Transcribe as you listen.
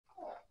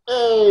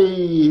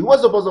Hey,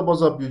 what's up,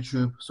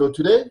 YouTube? So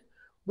today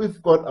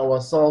we've got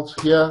ourselves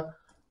here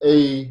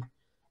a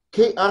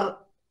KR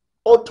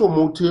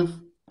Automotive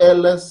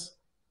LS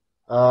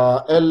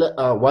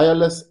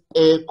wireless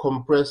air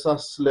compressor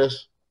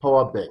slash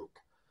power bank.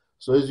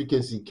 So as you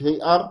can see,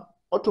 KR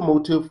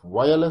Automotive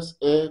wireless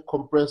air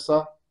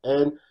compressor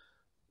and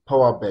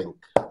power bank.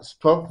 It's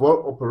 12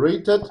 volt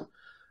operated.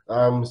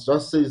 It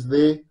just says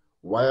there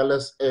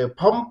wireless air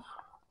pump.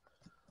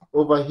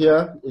 Over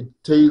here, it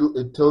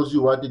tells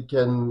you what it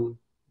can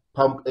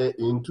pump air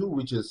into,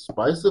 which is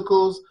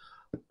bicycles,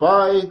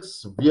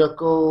 bikes,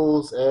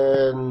 vehicles,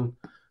 and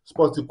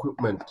sports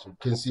equipment. You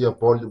can see a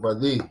ball over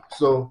there.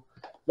 So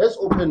let's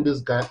open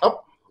this guy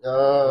up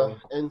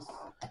and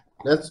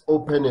let's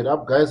open it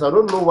up, guys. I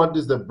don't know what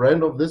is the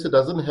brand of this. It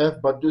doesn't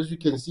have, but as you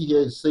can see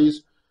here, it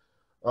says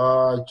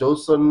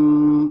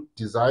Johnson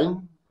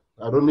Design.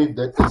 I don't know if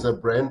that is a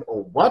brand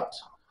or what,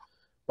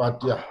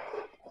 but yeah.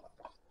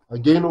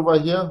 Again over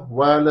here,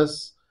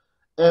 wireless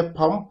air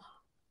pump,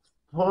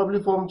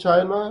 probably from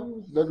China.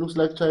 That looks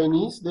like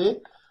Chinese there,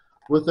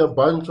 with a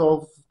bunch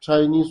of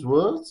Chinese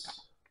words.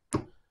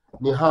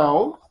 Ni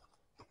hao.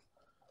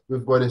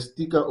 We've got a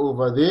sticker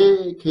over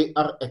there,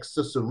 KR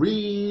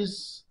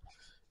accessories.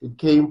 It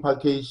came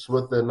packaged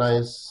with a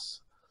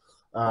nice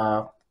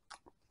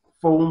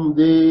foam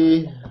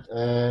there.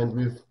 And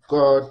we've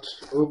got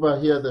over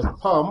here the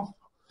pump.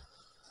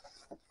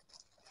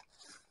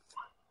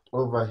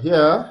 Over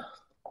here.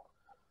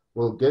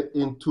 We'll get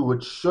into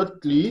it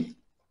shortly,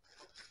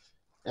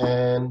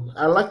 and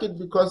I like it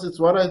because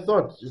it's what I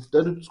thought. It's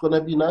gonna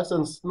be nice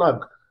and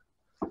snug.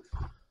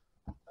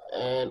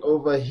 And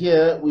over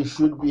here we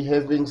should be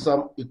having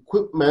some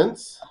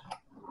equipment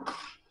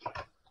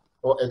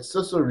or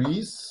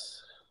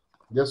accessories.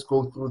 Let's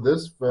go through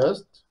this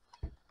first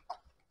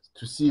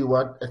to see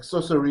what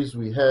accessories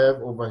we have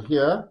over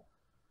here.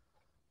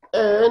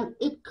 And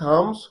it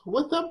comes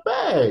with a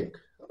bag.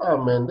 Oh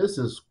man, this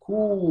is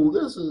cool.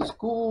 This is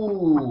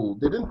cool.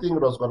 They didn't think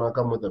it was gonna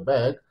come with a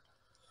bag,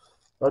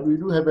 but we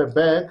do have a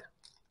bag.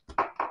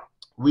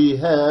 We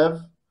have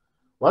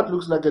what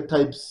looks like a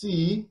Type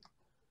C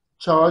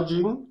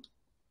charging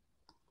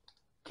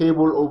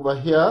cable over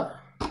here.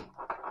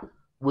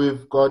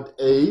 We've got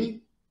a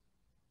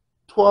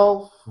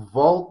 12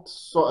 volt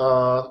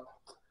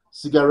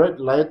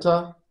cigarette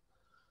lighter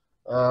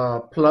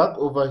plug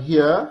over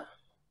here.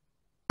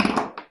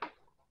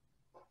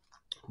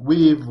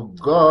 We've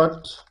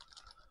got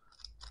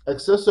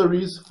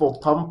accessories for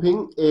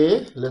pumping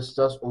air. Let's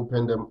just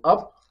open them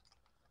up.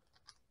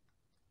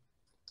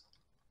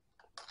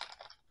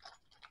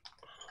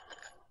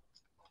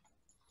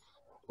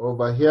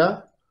 Over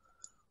here,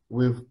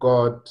 we've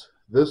got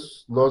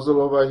this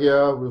nozzle over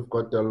here. We've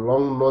got the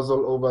long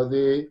nozzle over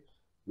there.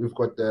 We've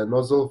got the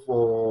nozzle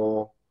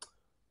for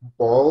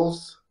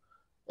balls.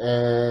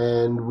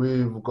 And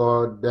we've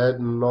got that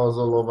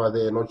nozzle over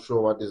there. Not sure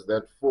what is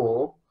that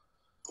for.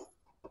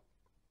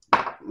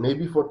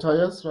 Maybe for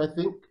tires, I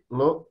think.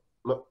 No,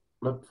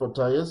 not for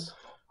tires.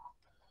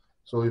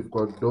 So we've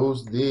got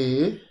those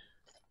there.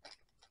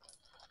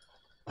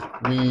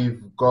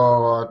 We've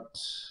got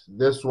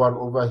this one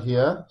over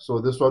here. So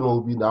this one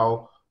will be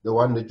now the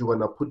one that you're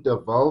gonna put the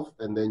valve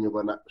and then you're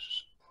gonna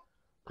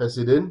press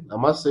it in. I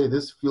must say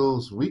this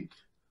feels weak.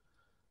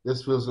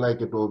 This feels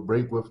like it will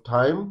break with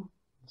time.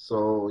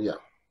 So yeah.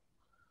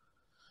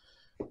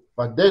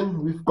 But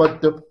then we've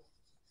got the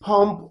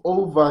pump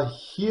over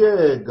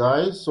here,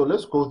 guys. So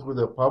let's go through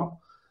the pump.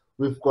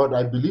 We've got,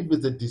 I believe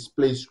it's a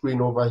display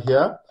screen over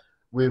here.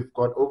 We've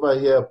got over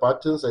here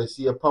buttons. I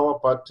see a power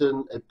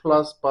button, a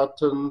plus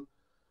button,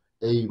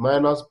 a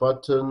minus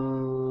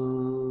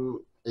button,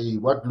 a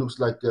what looks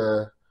like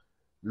a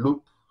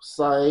loop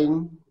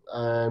sign,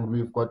 and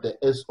we've got the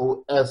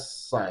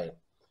SOS sign.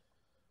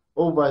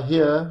 Over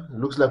here,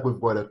 looks like we've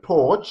got a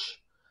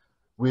torch.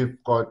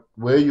 We've got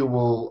where you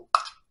will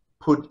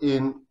put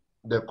in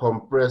the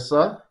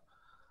compressor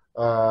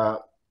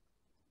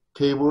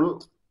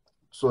cable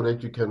so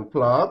that you can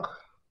plug.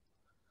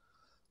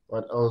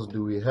 What else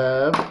do we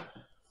have?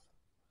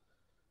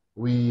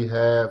 We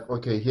have,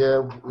 okay,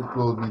 here it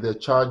will be the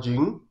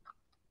charging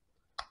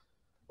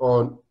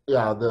on,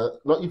 yeah, the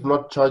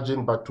not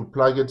charging, but to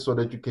plug it so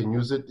that you can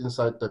use it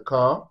inside the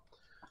car.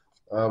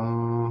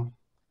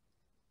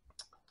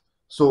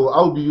 So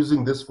I'll be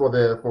using this for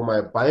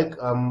my bike.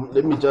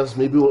 Let me just,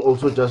 maybe we'll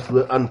also just do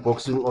an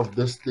unboxing of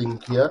this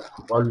thing here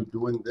while we're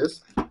doing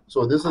this.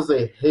 So this is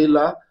a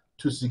Hailer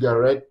to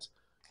cigarette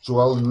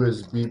dual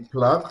USB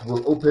plug.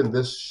 We'll open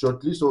this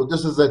shortly. So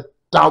this is a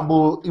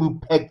double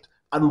impact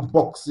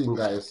unboxing,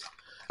 guys.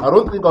 I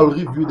don't think I'll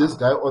review this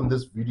guy on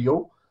this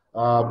video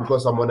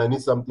because I'm gonna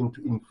need something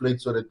to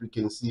inflate so that we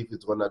can see if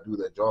it's gonna do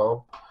the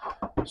job.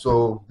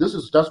 So this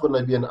is just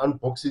gonna be an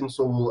unboxing.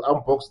 So we'll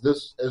unbox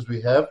this as we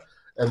have,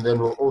 and then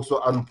we'll also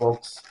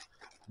unbox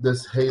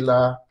this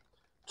Hailer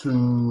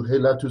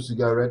to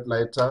cigarette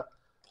lighter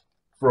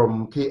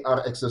from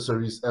KR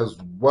accessories as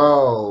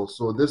well.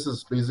 So this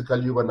is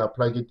basically, you're gonna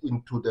plug it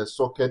into the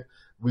socket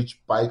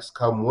which bikes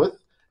come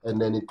with, and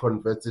then it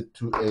converts it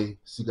to a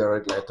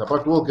cigarette lighter.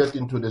 But we'll get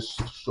into this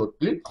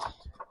shortly.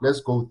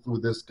 Let's go through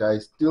this guy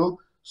still.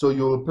 So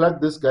you will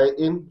plug this guy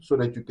in so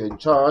that you can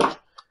charge.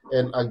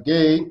 And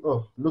again,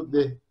 oh, look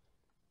there.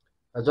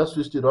 I just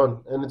switched it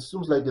on and it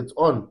seems like it's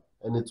on,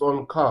 and it's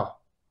on car.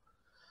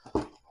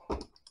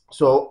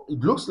 So it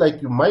looks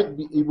like you might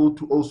be able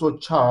to also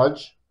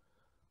charge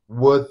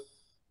with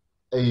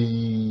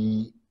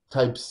a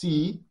type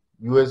C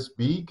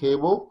USB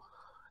cable,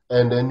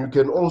 and then you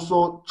can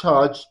also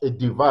charge a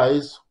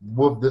device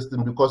with this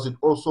thing because it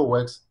also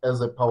works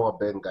as a power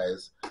bank,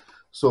 guys.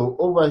 So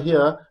over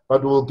here,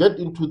 but we'll get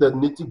into the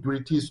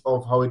nitty-gritties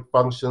of how it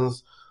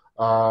functions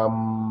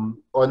on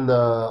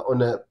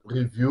a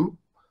review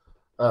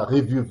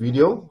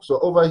video. So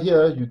over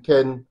here you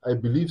can, I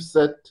believe,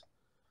 set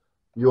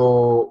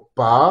your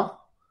bar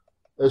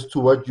as to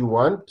what you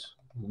want.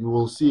 You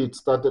will see it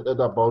started at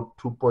about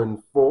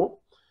 2.4,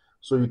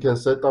 so you can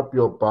set up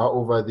your bar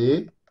over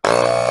there.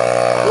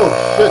 Oh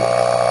shit,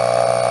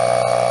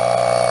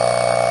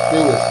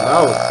 thing is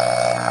loud.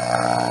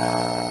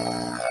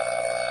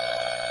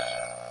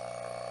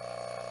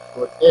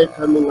 Got air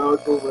coming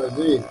out over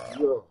there.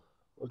 Yo.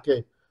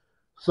 Okay,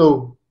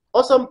 so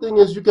awesome thing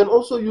is you can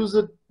also use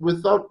it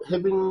without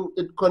having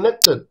it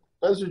connected,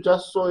 as you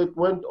just saw it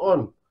went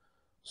on.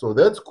 So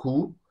that's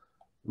cool.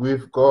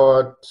 We've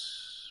got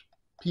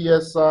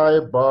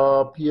PSI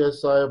bar,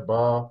 PSI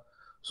bar.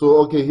 So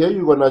okay, here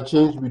you're gonna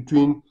change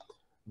between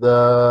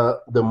the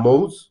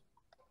modes.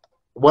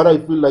 What I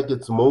feel like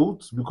it's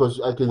modes because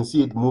I can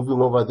see it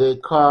moving over there.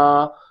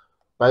 Car,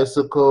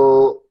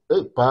 bicycle,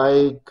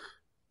 bike,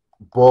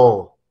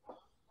 ball.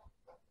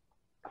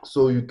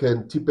 So you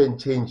can tip and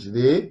change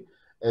there,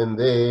 and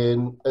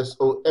then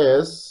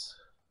SOS.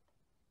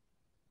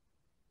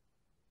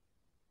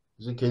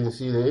 As you can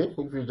see there,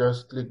 if you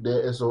just click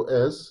there,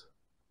 SOS.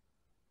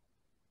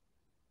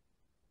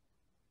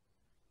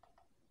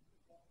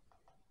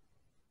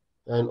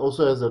 And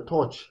also has a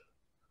torch,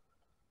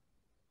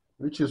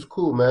 which is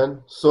cool,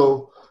 man.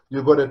 So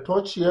you've got a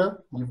torch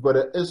here, you've got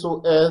a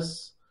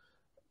SOS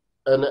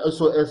and an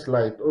SOS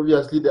light.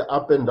 Obviously the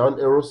up and down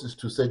arrows is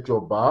to set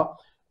your bar.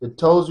 It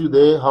tells you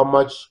there how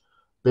much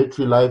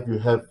battery life you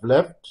have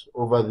left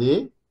over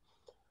there.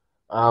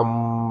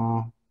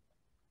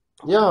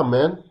 Yeah,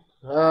 man.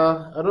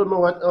 I don't know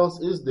what else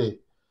is there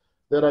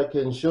that I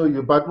can show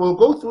you, but we'll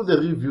go through the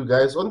review,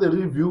 guys. On the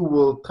review,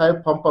 we'll try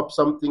pump up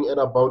something at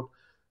about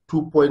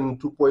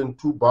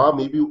 2.2 bar,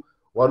 maybe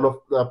one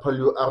of the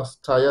Palio R's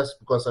tires,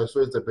 because I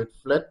saw it's a bit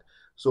flat.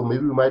 So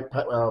maybe we might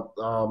pump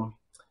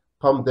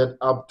that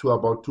up to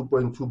about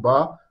 2.2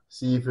 bar,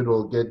 see if it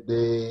will get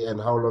there and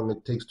how long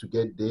it takes to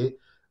get there.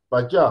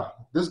 But yeah,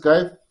 this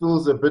guy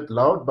feels a bit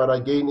loud, but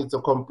again, it's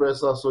a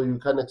compressor, so you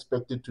can't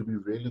expect it to be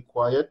really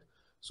quiet.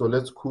 So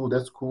that's cool,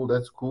 that's cool,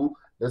 that's cool.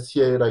 Let's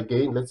hear it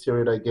again, let's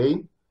hear it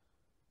again.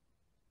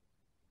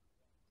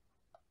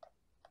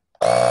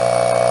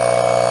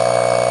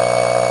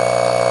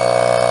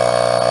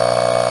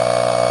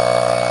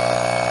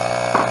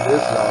 It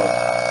is loud.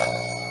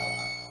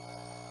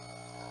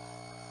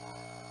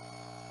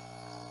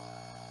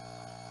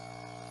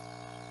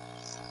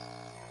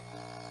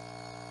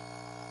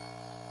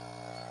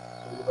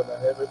 So you're gonna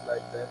have it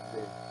like that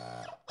there.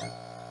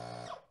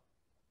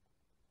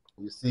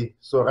 You see,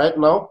 so right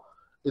now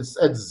it's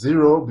at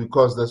 0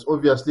 because there's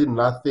obviously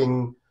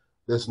nothing,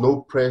 there's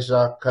no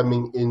pressure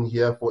coming in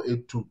here for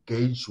it to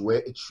gauge where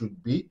it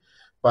should be.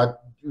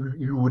 But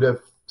you would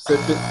have set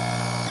it,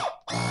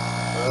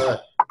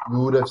 you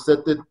would have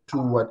set it to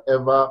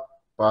whatever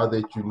bar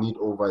that you need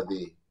over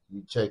there.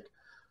 You check.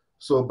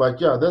 So,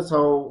 but yeah, that's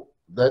how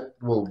that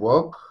will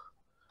work.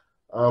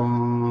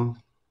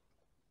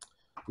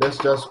 Let's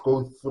just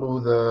go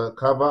through the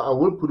cover. I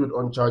will put it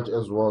on charge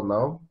as well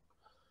now.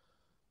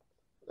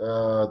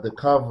 The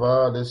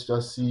cover, let's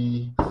just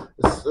see.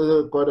 It's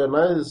got a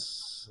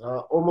nice,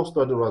 almost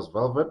thought it was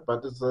velvet,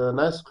 but it's a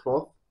nice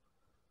cloth.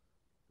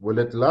 Will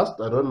it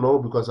last? I don't know,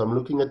 because I'm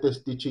looking at the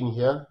stitching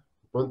here.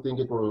 Don't think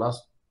it will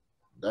last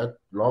that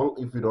long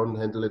if you don't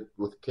handle it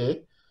with care.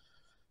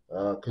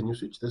 Can you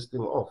switch this thing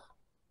off?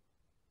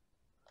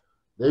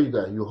 There you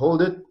go. You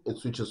hold it, it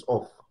switches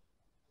off.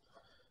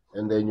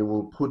 And then you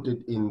will put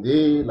it in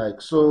there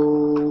like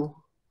so.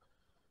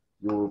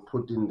 You will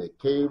put in the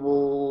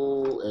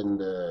cable and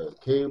the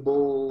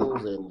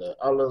cables and the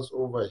others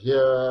over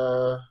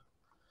here.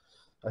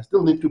 I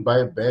still need to buy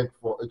a bag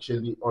for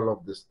actually all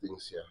of these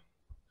things here.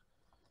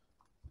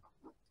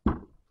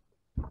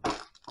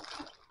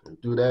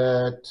 Do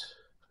that,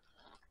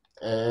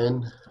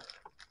 and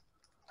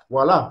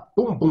voila,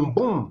 boom, boom,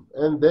 boom,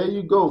 and there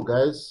you go,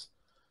 guys.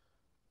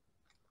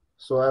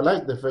 So I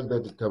like the fact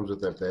that it comes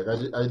with a bag.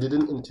 I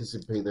didn't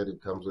anticipate that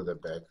it comes with a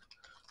bag.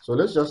 So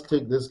let's just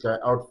take this guy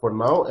out for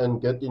now and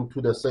get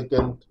into the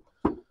second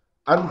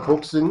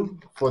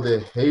unboxing for the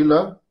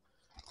Hailer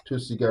to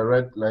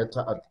cigarette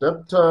lighter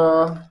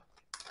adapter.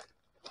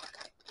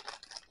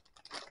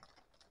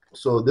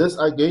 So this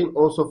again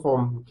also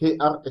from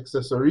KR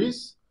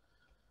Accessories,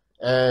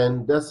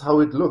 and that's how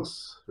it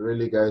looks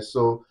really, guys.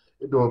 So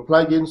it will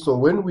plug in. So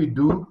when we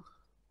do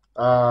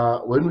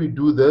When we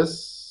do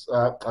this,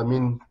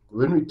 when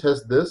we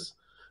test this,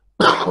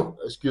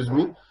 excuse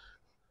me,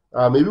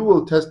 maybe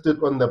we'll test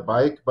it on the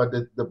bike, but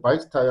the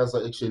bike's tires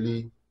are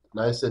actually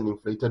nice and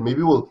inflated.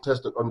 Maybe we'll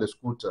test it on the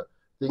scooter.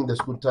 I think the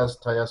scooter's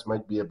tires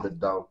might be a bit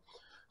down.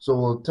 So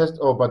we'll test,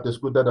 oh, but the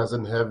scooter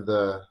doesn't have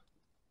the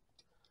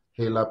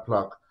Hailer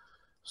plug.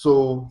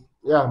 So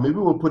yeah, maybe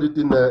we'll put it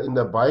in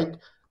the bike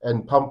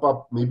and pump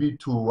up maybe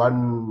to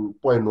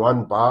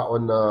 1.1 bar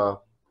on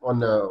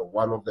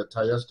one of the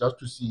tires just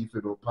to see if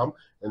it will pump,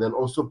 and then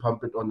also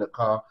pump it on the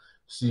car,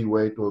 see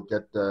where it will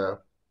get the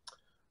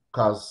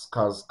car's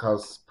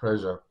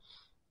pressure.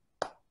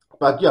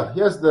 But yeah,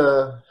 here's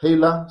the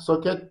Hailer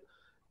socket,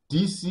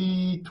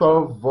 DC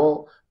 12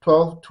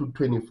 to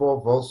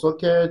 24 volt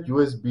socket,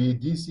 USB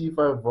DC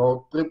 5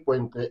 volt,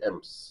 3.3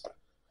 amps.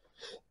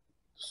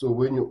 So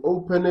when you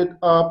open it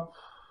up,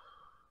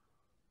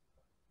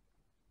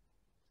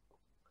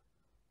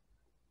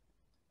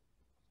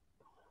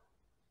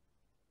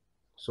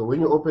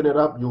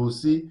 you will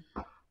see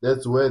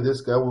that's where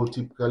this guy will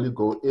typically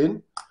go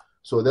in.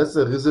 So that's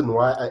the reason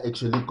why I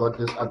actually got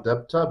this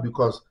adapter,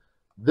 because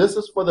this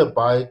is for the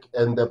bike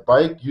and the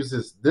bike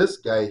uses this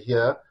guy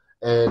here,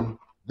 and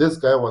this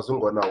guy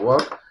wasn't gonna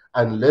work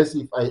unless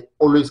if I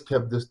always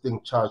kept this thing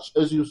charged.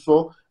 As you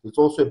saw, it's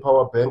also a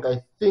power bank.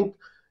 I think,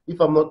 if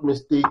I'm not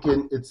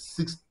mistaken, it's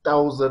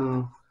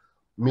 6,000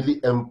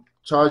 milliamp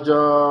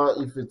charger.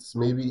 If it's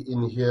maybe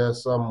in here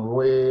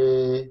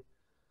somewhere,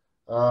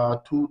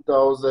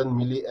 2000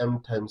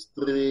 milliamp times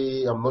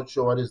 3. I'm not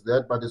sure what is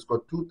that, but it's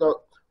got 2000.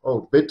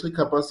 Oh, battery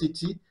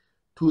capacity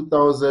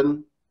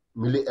 2000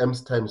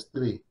 milliamps times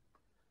 3.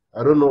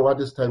 I don't know what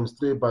is times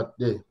 3, but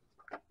yeah,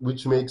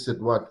 which makes it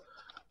what,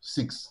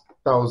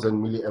 6,000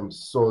 milliamps.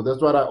 So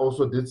that's what I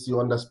also did see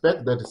on the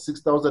spec, that is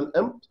 6,000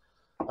 amps.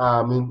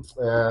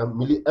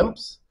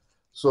 Milliamps.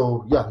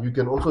 So yeah, you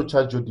can also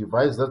charge your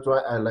device. That's why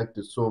I liked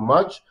it so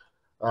much.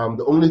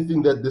 The only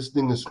thing that this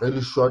thing is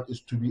really short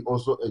is to be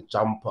also a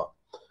jumper,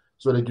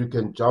 so that you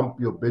can jump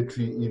your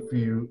battery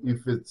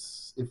if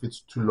it's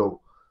too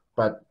low.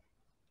 But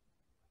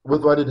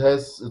with what it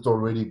has, it's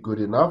already good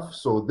enough.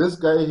 So this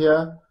guy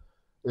here,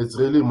 it's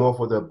really more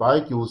for the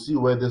bike. You will see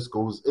where this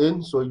goes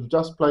in. So you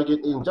just plug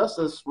it in, just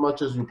as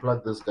much as you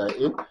plug this guy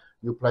in.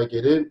 You plug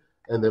it in,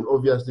 and then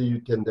obviously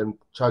you can then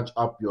charge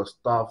up your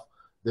stuff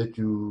that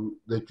you're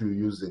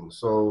using.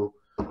 So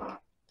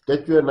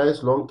get you a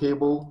nice long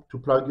cable to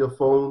plug your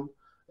phone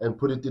and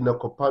put it in a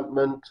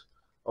compartment,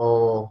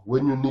 or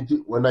when you need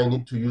it, when I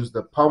need to use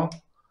the pump,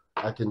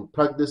 I can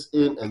plug this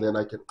in, and then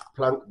I can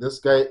plug this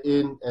guy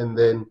in, and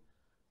then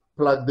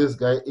plug this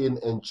guy in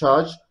and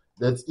charge.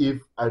 That's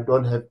if I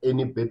don't have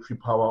any battery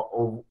power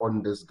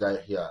on this guy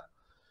here.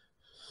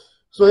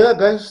 So yeah,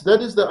 guys,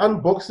 that is the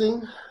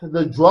unboxing,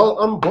 the dual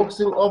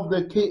unboxing of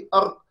the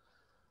KR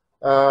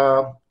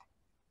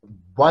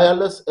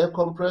wireless air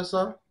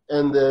compressor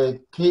and the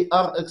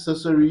KR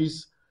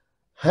accessories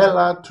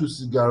Hailer to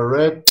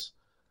cigarette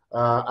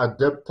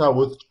adapter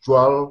with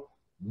dual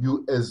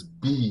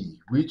USB,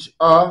 which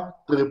are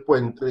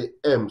 3.3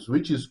 amps,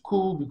 which is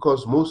cool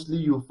because mostly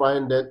you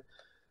find that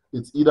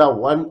it's either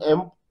 1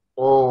 amp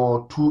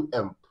or 2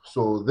 amp.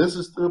 So this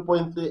is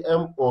 3.3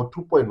 amp or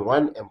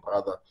 2.1 amp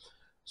rather.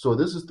 So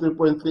this is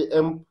 3.3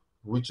 amp,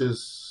 which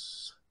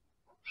is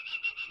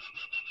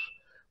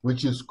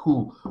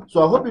cool.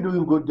 So I hope you're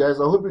doing good, guys.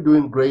 I hope you're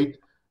doing great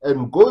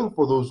and going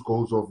for those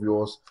goals of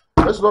yours.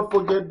 Let's not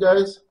forget,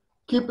 guys,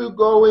 keep it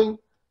going,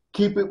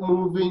 keep it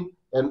moving.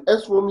 And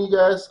as for me,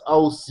 guys,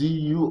 I'll see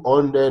you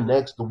on the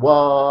next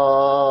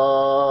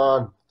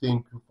one.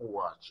 Thank you for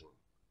watching.